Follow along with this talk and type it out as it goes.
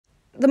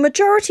The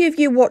majority of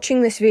you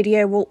watching this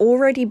video will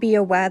already be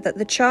aware that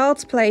the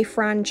Child's Play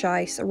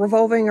franchise,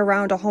 revolving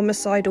around a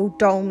homicidal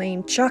doll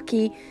named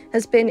Chucky,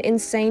 has been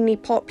insanely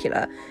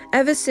popular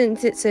ever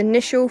since its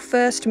initial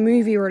first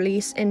movie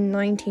release in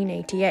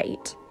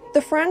 1988.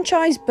 The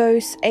franchise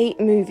boasts 8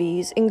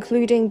 movies,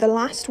 including the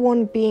last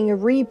one being a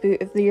reboot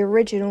of the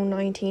original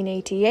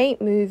 1988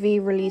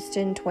 movie released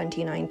in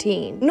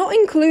 2019. Not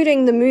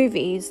including the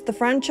movies, the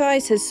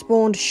franchise has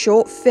spawned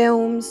short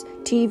films,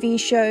 TV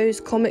shows,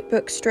 comic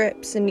book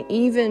strips, and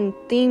even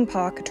theme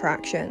park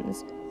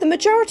attractions. The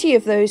majority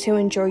of those who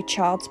enjoy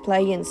Child's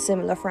Play and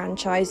similar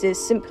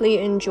franchises simply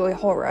enjoy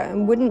horror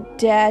and wouldn't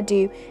dare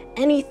do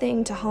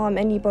anything to harm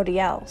anybody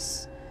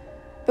else.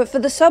 But for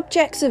the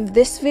subjects of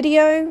this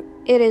video,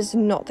 it is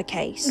not the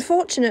case.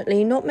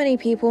 Unfortunately, not many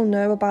people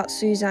know about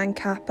Suzanne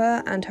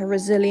Capper and her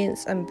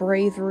resilience and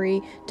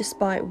bravery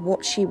despite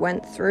what she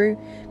went through,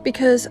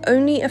 because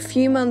only a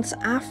few months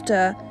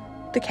after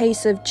the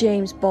case of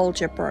James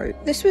Bulger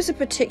broke. This was a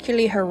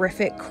particularly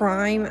horrific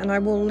crime, and I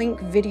will link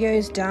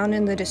videos down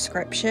in the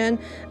description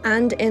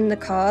and in the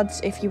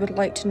cards if you would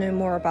like to know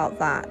more about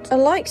that.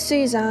 Unlike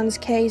Suzanne's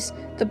case,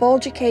 the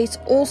Bulger case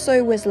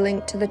also was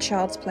linked to the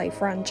Child's Play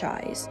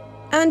franchise.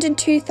 And in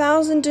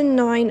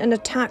 2009, an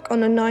attack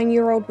on a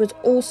 9-year-old was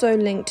also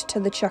linked to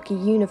the Chucky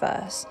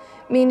universe,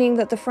 meaning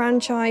that the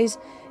franchise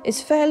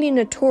is fairly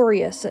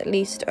notorious, at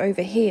least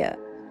over here.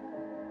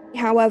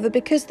 However,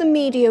 because the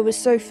media was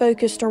so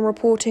focused on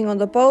reporting on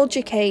the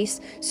Bulger case,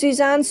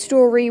 Suzanne's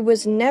story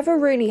was never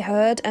really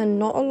heard and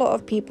not a lot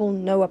of people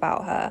know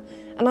about her,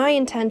 and I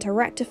intend to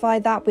rectify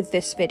that with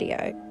this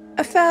video.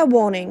 A fair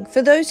warning,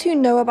 for those who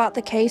know about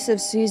the case of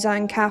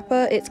Suzanne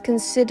Capper, it's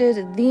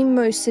considered the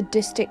most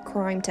sadistic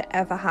crime to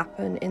ever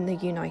happen in the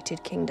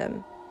United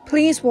Kingdom.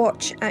 Please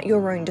watch at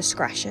your own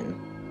discretion.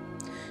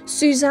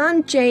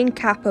 Suzanne Jane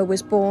Capper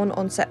was born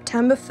on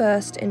September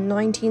 1st in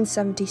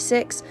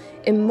 1976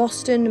 in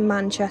Moston,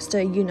 Manchester,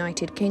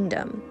 United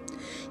Kingdom.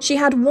 She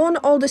had one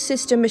older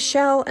sister,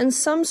 Michelle, and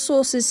some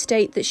sources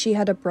state that she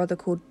had a brother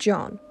called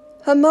John.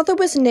 Her mother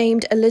was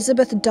named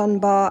Elizabeth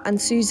Dunbar, and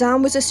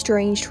Suzanne was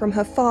estranged from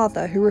her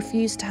father, who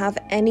refused to have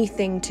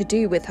anything to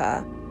do with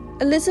her.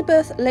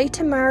 Elizabeth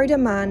later married a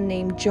man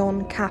named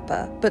John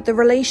Capper, but the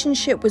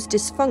relationship was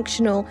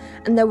dysfunctional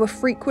and there were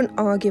frequent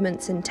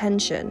arguments and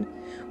tension.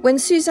 When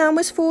Suzanne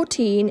was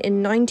 14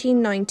 in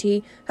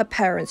 1990, her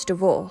parents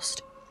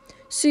divorced.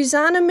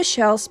 Suzanne and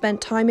Michelle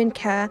spent time in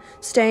care,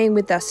 staying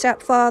with their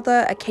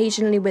stepfather,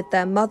 occasionally with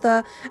their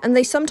mother, and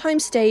they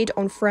sometimes stayed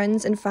on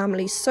friends' and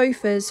family's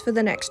sofas for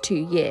the next 2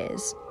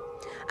 years.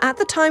 At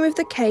the time of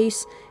the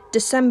case,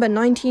 December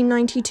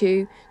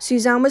 1992,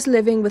 Suzanne was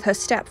living with her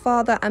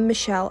stepfather and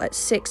Michelle at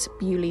 6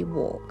 Bewley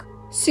Walk.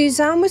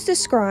 Suzanne was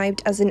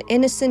described as an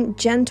innocent,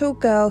 gentle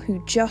girl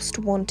who just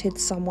wanted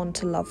someone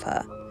to love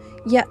her.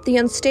 Yet the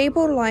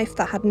unstable life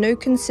that had no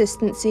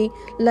consistency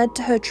led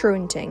to her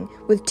truanting,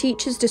 with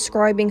teachers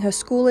describing her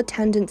school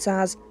attendance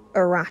as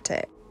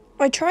erratic.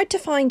 I tried to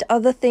find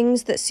other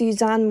things that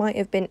Suzanne might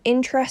have been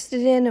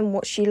interested in and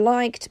what she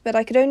liked, but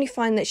I could only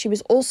find that she was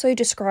also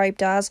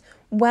described as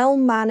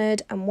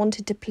well-mannered and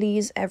wanted to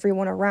please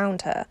everyone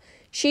around her.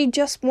 She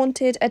just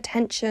wanted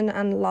attention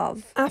and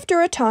love.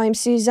 After a time,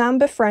 Suzanne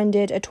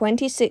befriended a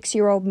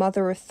 26-year-old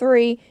mother of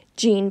 3,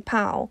 Jean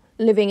Powell,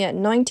 living at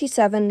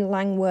 97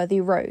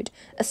 Langworthy Road,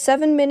 a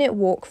 7-minute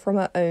walk from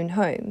her own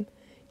home.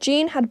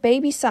 Jean had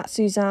babysat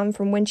Suzanne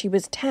from when she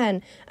was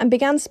 10 and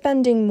began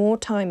spending more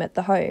time at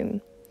the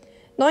home.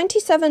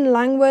 97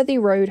 Langworthy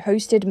Road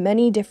hosted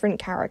many different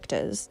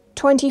characters.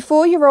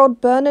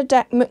 24-year-old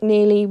Bernadette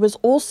McNeely was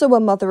also a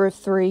mother of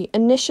 3,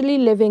 initially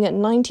living at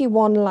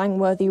 91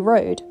 Langworthy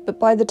Road, but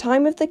by the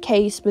time of the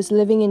case was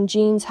living in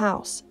Jean's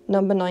house,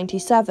 number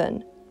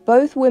 97.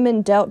 Both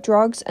women dealt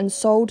drugs and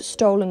sold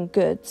stolen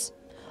goods.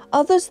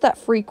 Others that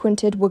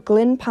frequented were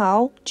Glyn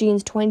Powell,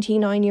 Jean's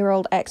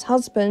 29-year-old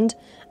ex-husband,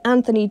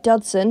 Anthony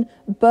Dudson,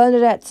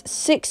 Bernadette's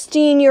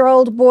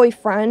 16-year-old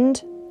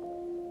boyfriend.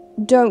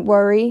 Don't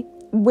worry,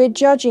 we're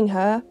judging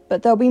her,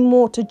 but there'll be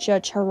more to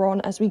judge her on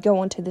as we go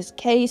on to this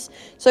case,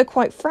 so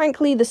quite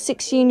frankly, the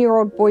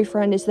 16-year-old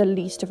boyfriend is the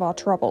least of our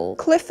trouble.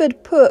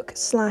 Clifford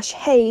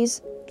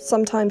Pook/Hayes,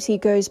 sometimes he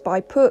goes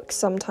by Pook,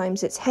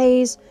 sometimes it's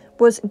Hayes,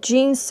 was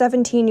Jean's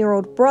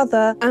 17-year-old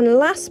brother, and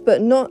last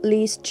but not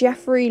least,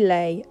 Jeffrey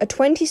Lay, a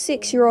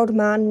 26-year-old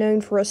man known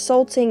for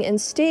assaulting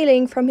and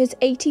stealing from his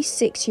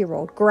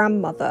 86-year-old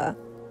grandmother.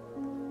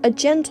 A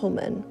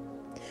gentleman.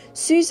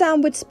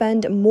 Suzanne would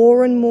spend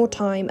more and more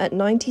time at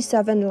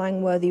 97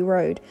 Langworthy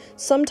Road,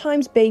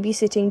 sometimes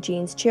babysitting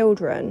Jean's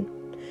children.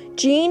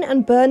 Jean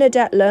and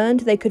Bernadette learned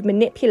they could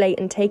manipulate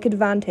and take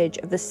advantage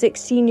of the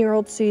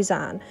 16-year-old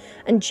Suzanne,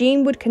 and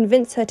Jean would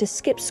convince her to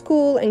skip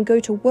school and go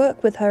to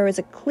work with her as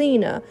a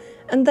cleaner,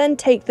 and then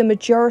take the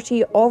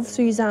majority of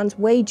Suzanne's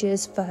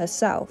wages for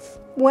herself.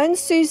 When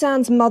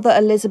Suzanne's mother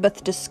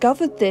Elizabeth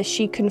discovered this,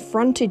 she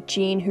confronted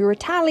Jean, who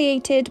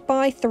retaliated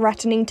by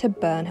threatening to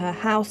burn her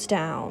house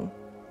down.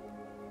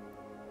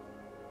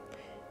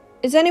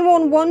 Is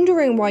anyone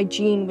wondering why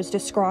Jean was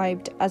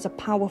described as a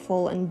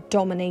powerful and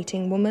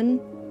dominating woman?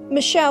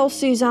 Michelle,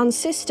 Suzanne's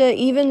sister,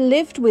 even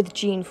lived with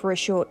Jean for a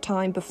short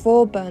time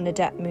before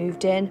Bernadette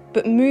moved in,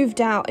 but moved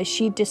out as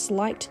she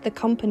disliked the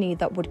company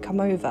that would come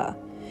over.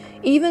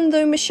 Even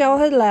though Michelle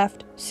had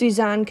left,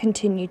 Suzanne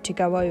continued to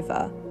go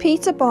over.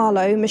 Peter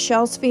Barlow,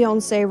 Michelle's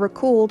fiancé,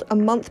 recalled a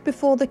month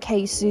before the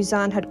case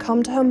Suzanne had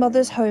come to her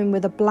mother's home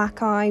with a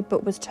black eye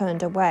but was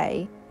turned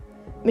away.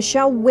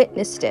 Michelle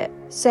witnessed it,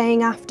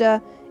 saying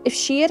after, "If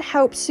she had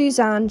helped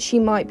Suzanne, she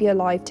might be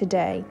alive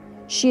today.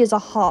 She is a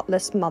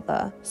heartless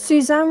mother."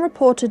 Suzanne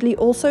reportedly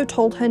also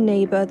told her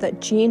neighbour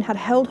that Jean had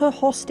held her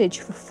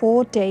hostage for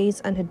 4 days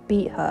and had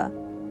beat her.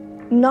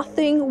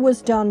 Nothing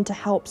was done to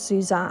help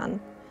Suzanne.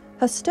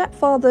 Her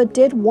stepfather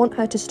did want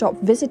her to stop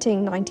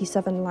visiting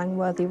 97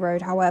 Langworthy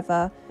Road,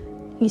 however.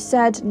 He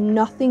said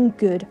nothing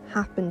good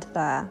happened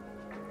there.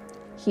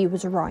 He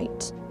was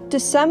right.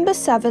 December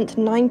 7th,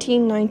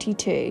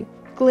 1992.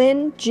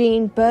 Glyn,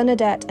 Jean,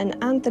 Bernadette and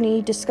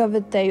Anthony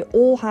discovered they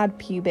all had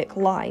pubic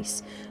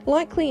lice,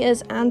 likely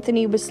as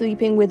Anthony was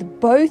sleeping with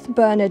both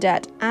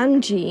Bernadette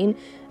and Jean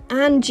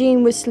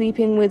was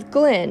sleeping with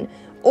Glyn,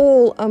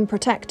 all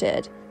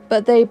unprotected.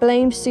 But they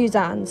blamed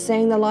Suzanne,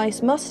 saying the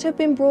lice must have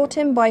been brought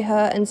in by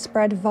her and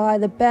spread via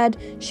the bed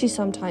she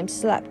sometimes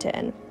slept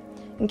in.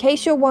 In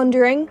case you're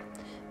wondering,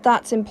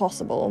 that's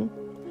impossible.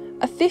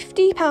 A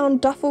 50-pound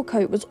duffel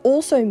coat was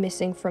also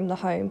missing from the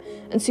home,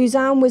 and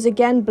Suzanne was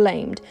again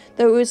blamed,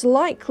 though it was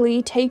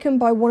likely taken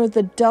by one of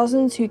the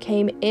dozens who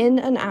came in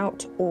and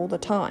out all the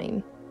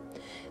time.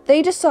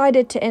 They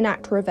decided to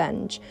enact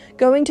revenge,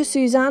 going to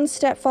Suzanne's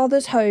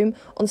stepfather's home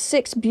on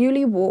 6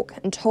 Bewley Walk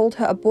and told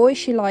her a boy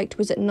she liked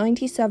was at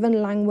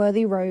 97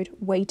 Langworthy Road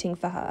waiting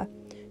for her,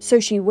 so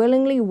she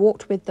willingly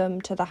walked with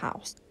them to the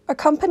house.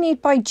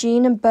 Accompanied by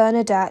Jean and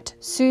Bernadette,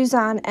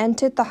 Suzanne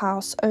entered the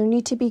house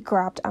only to be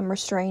grabbed and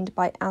restrained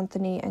by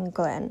Anthony and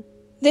Glyn.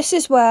 This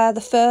is where the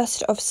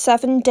first of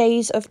 7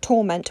 days of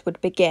torment would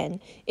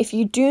begin. If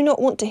you do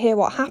not want to hear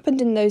what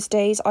happened in those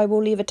days, I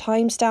will leave a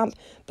timestamp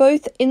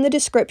both in the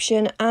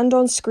description and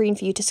on screen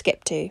for you to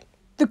skip to.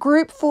 The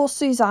group forced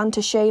Suzanne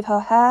to shave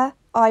her hair,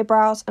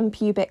 eyebrows and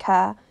pubic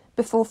hair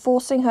before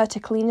forcing her to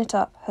clean it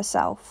up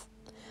herself.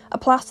 A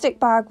plastic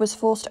bag was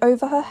forced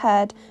over her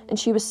head and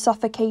she was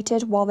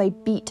suffocated while they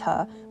beat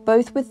her,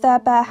 both with their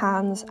bare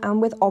hands and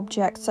with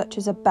objects such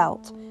as a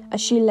belt, as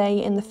she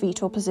lay in the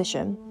fetal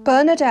position.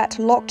 Bernadette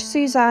locked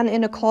Suzanne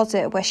in a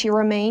closet where she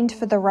remained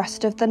for the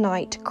rest of the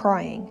night,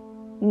 crying.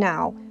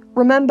 Now,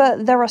 remember,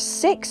 there are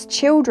 6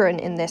 children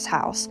in this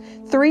house,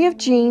 3 of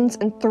Jean's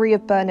and 3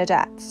 of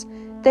Bernadette's.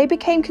 They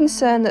became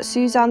concerned that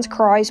Suzanne's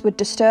cries would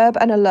disturb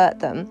and alert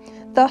them.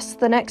 Thus,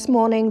 the next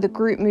morning, the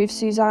group moved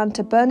Suzanne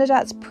to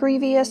Bernadette's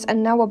previous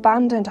and now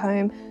abandoned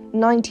home,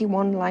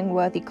 91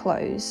 Langworthy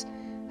Close.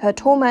 Her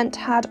torment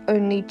had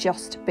only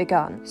just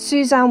begun.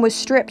 Suzanne was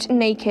stripped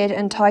naked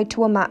and tied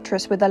to a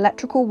mattress with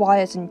electrical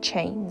wires and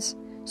chains.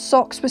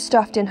 Socks were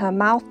stuffed in her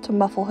mouth to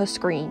muffle her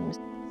screams.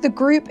 The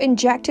group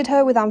injected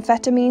her with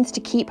amphetamines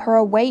to keep her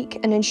awake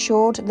and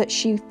ensured that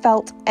she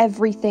felt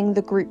everything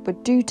the group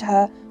would do to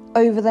her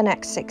over the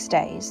next 6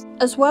 days.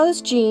 As well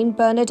as Jean,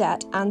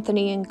 Bernadette,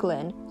 Anthony and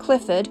Glyn,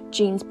 Clifford,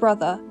 Jean's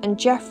brother, and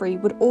Jeffrey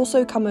would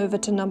also come over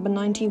to number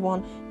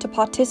 91 to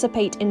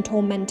participate in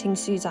tormenting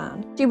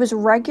Suzanne. She was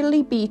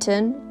regularly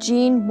beaten,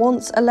 Jean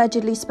once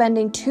allegedly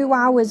spending 2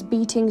 hours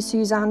beating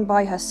Suzanne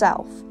by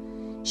herself.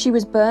 She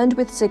was burned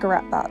with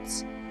cigarette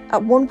butts.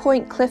 At one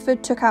point,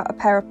 Clifford took out a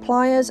pair of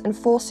pliers and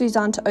forced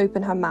Suzanne to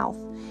open her mouth.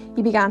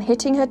 He began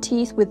hitting her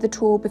teeth with the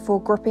tool before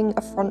gripping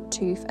a front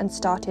tooth and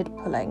started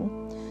pulling.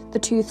 The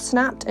tooth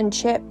snapped and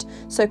chipped,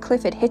 so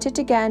Clifford hit it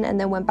again and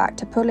then went back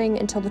to pulling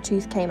until the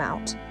tooth came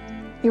out.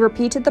 He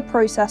repeated the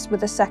process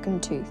with a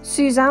second tooth.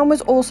 Suzanne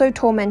was also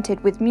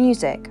tormented with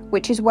music,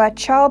 which is where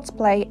child's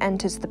play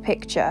enters the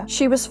picture.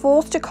 She was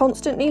forced to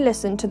constantly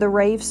listen to the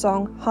rave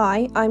song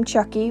 "Hi, I'm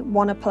Chucky,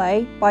 Wanna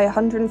Play" by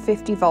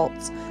 150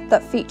 volts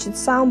that featured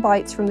sound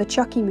bites from the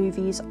Chucky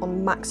movies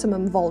on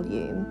maximum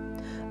volume.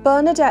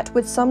 Bernadette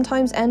would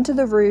sometimes enter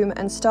the room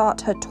and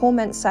start her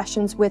torment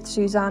sessions with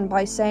Suzanne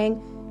by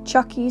saying,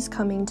 "Chucky's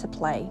coming to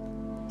play."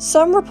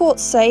 Some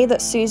reports say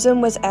that Susan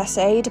was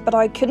SA'd, but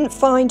I couldn't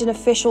find an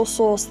official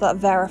source that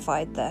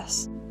verified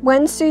this.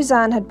 When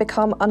Suzanne had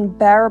become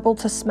unbearable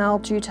to smell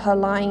due to her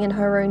lying in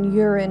her own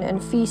urine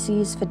and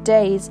feces for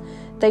days,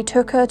 they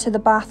took her to the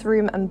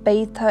bathroom and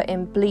bathed her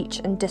in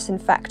bleach and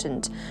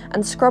disinfectant,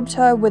 and scrubbed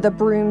her with a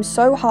broom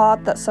so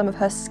hard that some of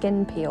her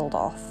skin peeled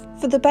off.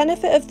 For the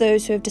benefit of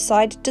those who have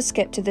decided to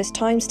skip to this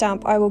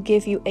timestamp, I will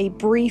give you a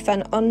brief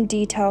and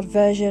undetailed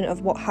version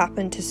of what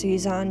happened to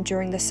Suzanne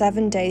during the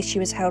 7 days she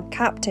was held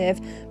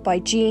captive by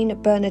Jean,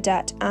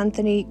 Bernadette,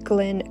 Anthony,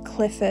 Glyn,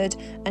 Clifford,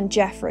 and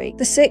Jeffrey,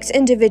 the 6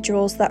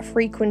 individuals that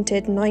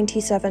frequented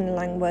 97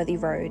 Langworthy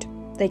Road.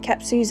 They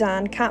kept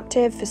Suzanne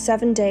captive for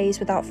 7 days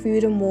without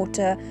food and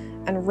water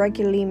and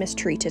regularly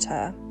mistreated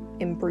her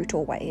in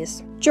brutal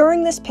ways.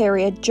 During this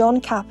period, John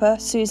Capper,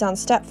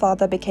 Suzanne's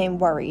stepfather, became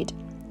worried.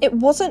 It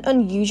wasn't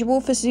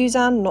unusual for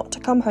Suzanne not to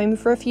come home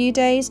for a few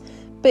days,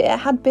 but it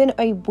had been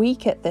a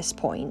week at this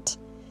point.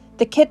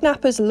 The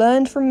kidnappers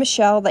learned from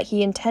Michelle that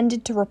he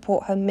intended to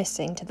report her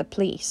missing to the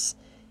police.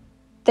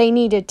 They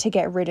needed to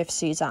get rid of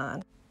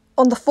Suzanne.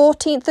 On the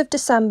 14th of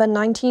December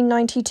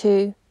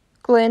 1992,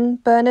 Glynn,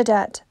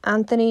 Bernadette,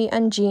 Anthony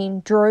and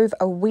Jean drove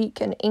a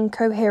weak and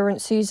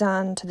incoherent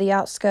Suzanne to the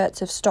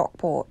outskirts of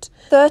Stockport,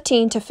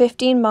 13 to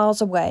 15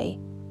 miles away.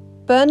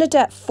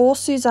 Bernadette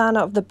forced Suzanne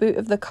out of the boot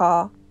of the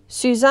car.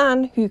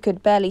 Suzanne, who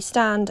could barely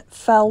stand,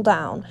 fell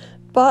down,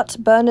 but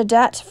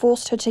Bernadette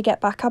forced her to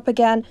get back up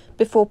again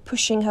before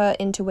pushing her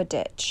into a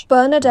ditch.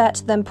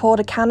 Bernadette then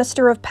poured a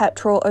canister of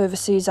petrol over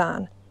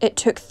Suzanne. It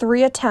took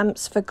 3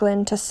 attempts for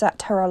Glynn to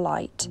set her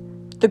alight.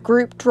 The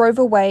group drove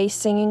away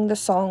singing the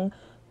song,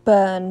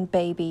 "Burn,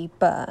 Baby,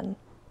 Burn."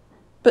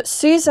 But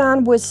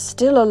Suzanne was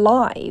still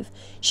alive.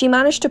 She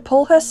managed to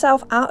pull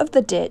herself out of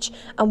the ditch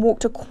and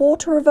walked a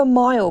quarter of a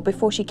mile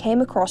before she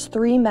came across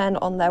 3 men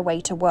on their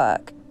way to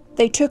work.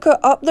 They took her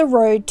up the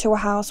road to a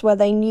house where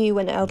they knew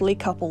an elderly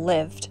couple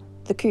lived,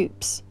 the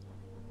Coops.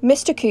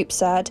 Mr. Coop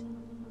said,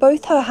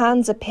 "Both her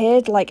hands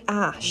appeared like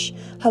ash,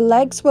 her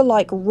legs were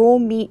like raw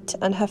meat,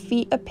 and her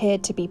feet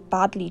appeared to be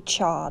badly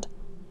charred.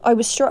 I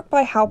was struck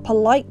by how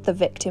polite the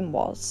victim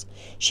was.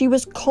 She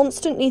was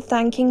constantly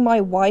thanking my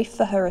wife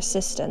for her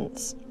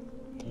assistance."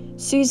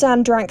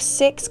 Suzanne drank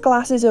 6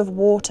 glasses of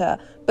water,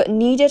 but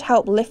needed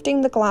help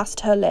lifting the glass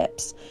to her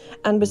lips,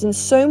 and was in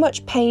so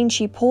much pain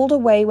she pulled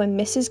away when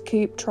Mrs.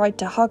 Coop tried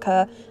to hug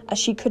her, as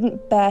she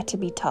couldn't bear to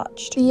be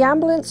touched. The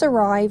ambulance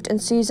arrived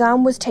and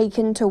Suzanne was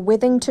taken to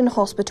Withington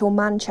Hospital,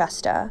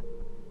 Manchester.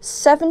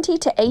 70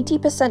 to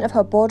 80% of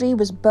her body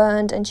was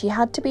burned and she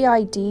had to be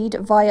ID'd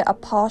via a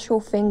partial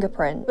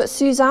fingerprint. But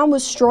Suzanne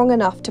was strong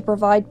enough to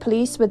provide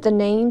police with the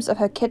names of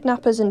her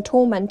kidnappers and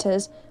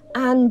tormentors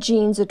and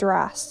Jean's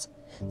address.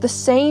 The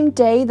same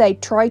day they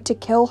tried to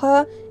kill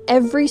her,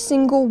 every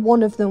single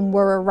one of them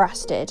were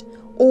arrested,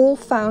 all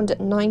found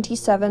at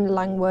 97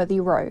 Langworthy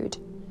Road.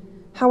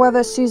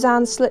 However,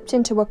 Suzanne slipped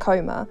into a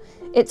coma.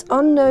 It's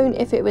unknown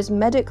if it was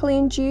medically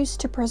induced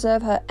to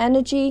preserve her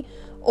energy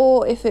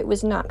or if it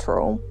was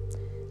natural.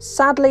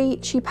 Sadly,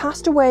 she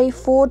passed away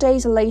 4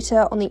 days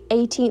later on the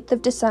 18th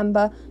of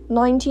December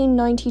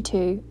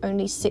 1992,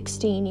 only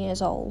 16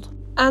 years old.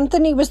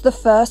 Anthony was the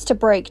first to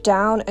break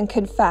down and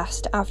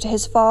confessed after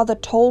his father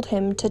told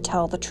him to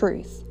tell the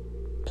truth.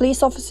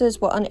 Police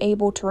officers were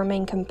unable to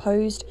remain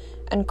composed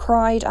and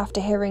cried after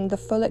hearing the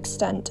full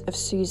extent of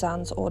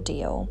Suzanne's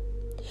ordeal.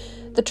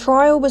 The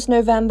trial was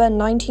November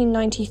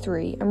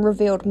 1993 and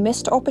revealed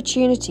missed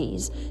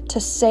opportunities to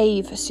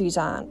save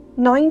Suzanne.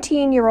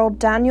 19-year-old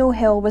Daniel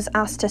Hill was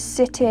asked to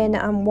sit in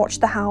and watch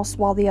the house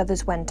while the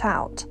others went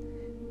out.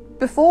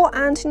 Before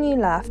Anthony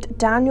left,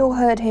 Daniel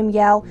heard him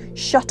yell,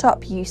 "Shut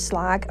up, you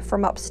slag,"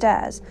 from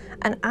upstairs,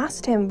 and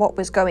asked him what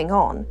was going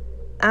on.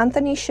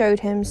 Anthony showed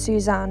him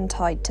Suzanne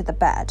tied to the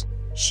bed.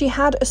 She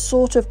had a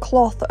sort of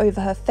cloth over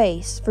her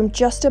face, from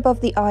just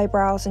above the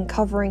eyebrows and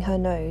covering her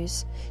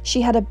nose. She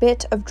had a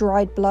bit of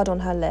dried blood on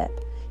her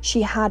lip.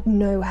 She had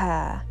no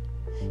hair.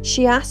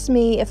 She asked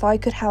me if I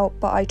could help,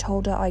 but I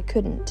told her I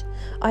couldn't.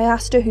 I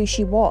asked her who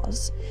she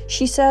was.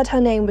 She said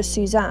her name was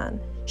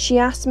Suzanne. She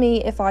asked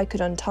me if I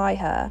could untie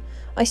her.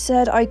 I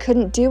said I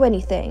couldn't do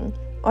anything.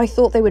 I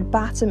thought they would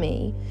batter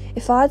me.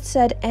 If I'd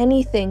said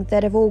anything,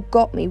 they'd have all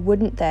got me,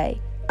 wouldn't they?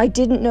 I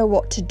didn't know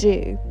what to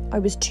do. I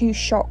was too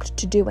shocked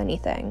to do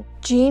anything.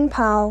 Jean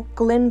Powell,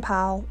 Glynn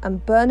Powell,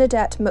 and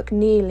Bernadette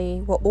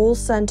McNeely were all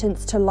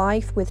sentenced to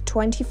life with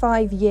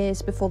 25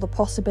 years before the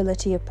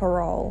possibility of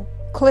parole.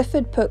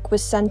 Clifford Pook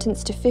was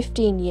sentenced to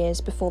 15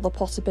 years before the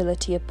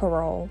possibility of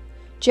parole.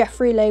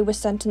 Jeffrey Lay was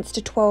sentenced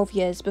to 12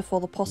 years before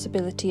the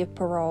possibility of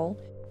parole.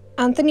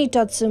 Anthony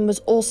Dudson was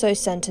also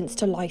sentenced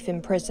to life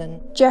in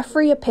prison.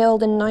 Jeffrey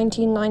appealed in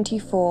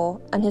 1994,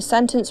 and his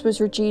sentence was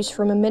reduced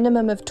from a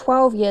minimum of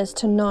 12 years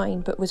to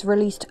 9, but was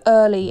released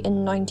early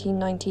in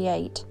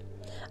 1998.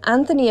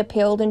 Anthony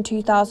appealed in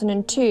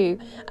 2002,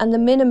 and the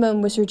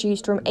minimum was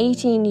reduced from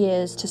 18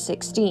 years to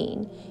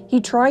 16. He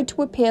tried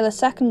to appeal a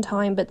second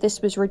time, but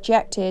this was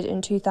rejected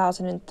in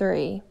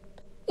 2003.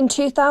 In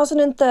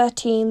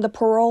 2013, the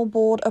parole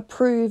board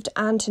approved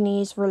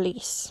Anthony's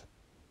release.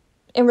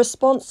 In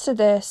response to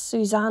this,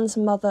 Suzanne's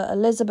mother,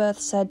 Elizabeth,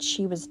 said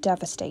she was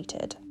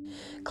devastated.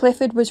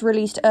 Clifford was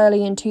released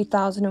early in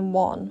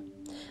 2001.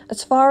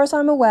 As far as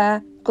I'm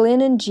aware,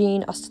 Glynn and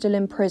Jean are still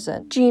in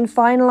prison. Jean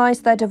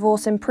finalised their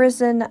divorce in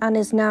prison and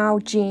is now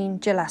Jean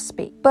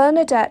Gillespie.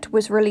 Bernadette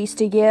was released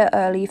a year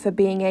early for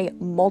being a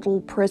model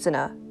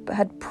prisoner, but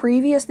had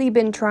previously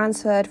been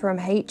transferred from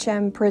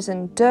HM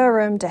Prison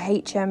Durham to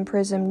HM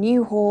Prison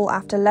Newhall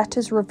after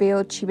letters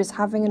revealed she was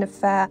having an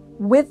affair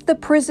with the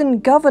prison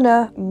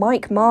governor,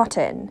 Mike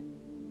Martin.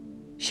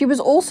 She was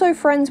also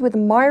friends with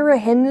Myra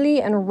Hindley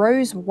and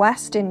Rose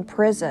West in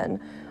prison.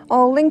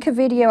 I'll link a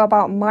video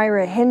about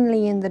Myra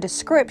Hindley in the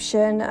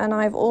description, and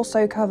I've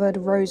also covered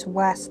Rose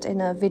West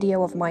in a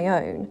video of my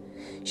own.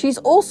 She's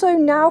also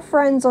now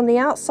friends on the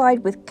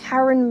outside with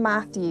Karen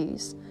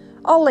Matthews.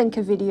 I'll link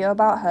a video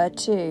about her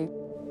too.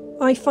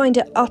 I find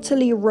it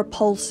utterly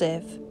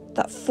repulsive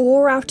that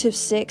 4 out of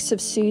 6 of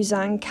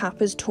Suzanne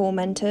Capper's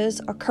tormentors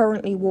are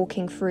currently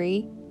walking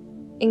free.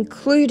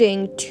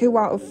 including 2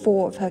 out of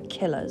 4 of her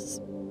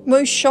killers.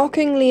 Most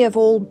shockingly of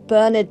all,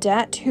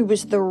 Bernadette, who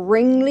was the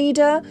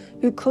ringleader,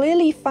 who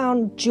clearly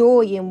found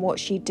joy in what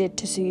she did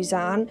to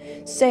Suzanne,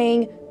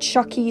 saying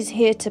Chucky's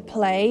here to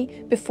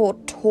play before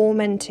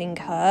tormenting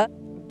her,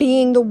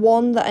 being the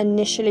one that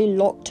initially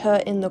locked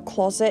her in the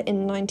closet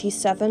in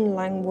 97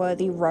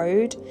 Langworthy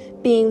Road,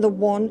 being the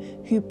one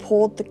who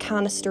poured the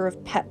canister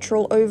of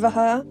petrol over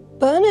her.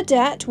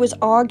 Bernadette was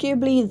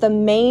arguably the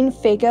main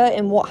figure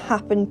in what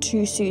happened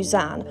to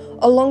Suzanne,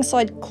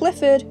 alongside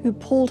Clifford, who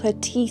pulled her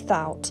teeth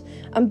out,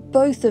 and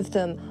both of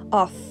them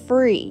are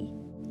free.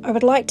 I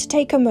would like to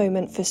take a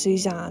moment for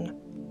Suzanne.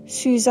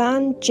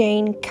 Suzanne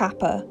Jane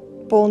Capper,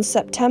 born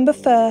September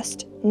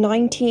 1st,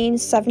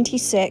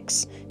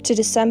 1976 to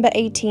December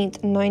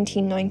 18th,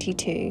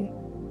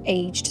 1992,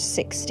 aged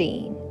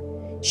 16.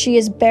 She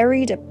is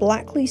buried at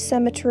Blackley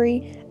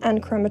Cemetery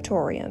and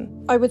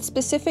Crematorium. I would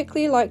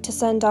specifically like to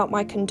send out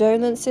my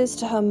condolences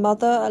to her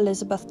mother,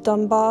 Elizabeth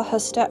Dunbar, her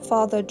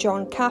stepfather,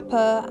 John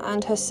Capper,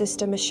 and her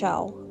sister,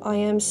 Michelle. I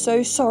am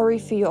so sorry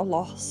for your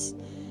loss.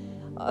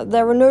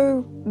 There are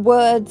no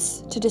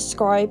words to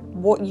describe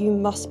what you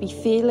must be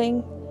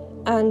feeling,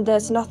 and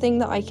there's nothing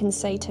that I can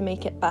say to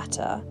make it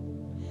better.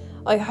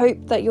 I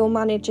hope that you're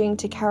managing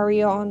to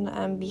carry on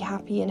and be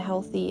happy and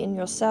healthy in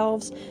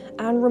yourselves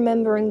and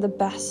remembering the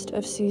best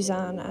of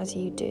Suzanne as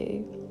you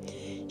do.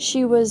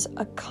 She was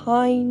a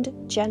kind,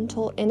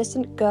 gentle,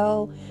 innocent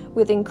girl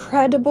with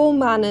incredible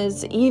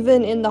manners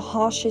even in the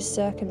harshest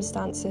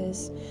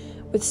circumstances.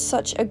 With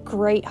such a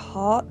great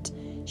heart,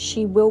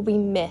 she will be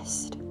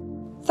missed.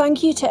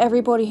 Thank you to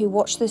everybody who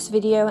watched this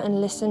video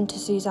and listened to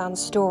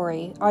Suzanne's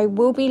story. I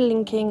will be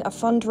linking a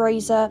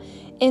fundraiser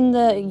in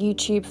the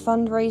YouTube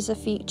fundraiser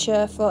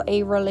feature for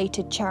a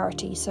related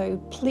charity, so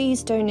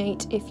please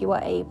donate if you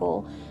are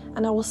able,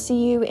 and I will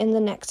see you in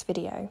the next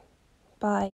video. Bye.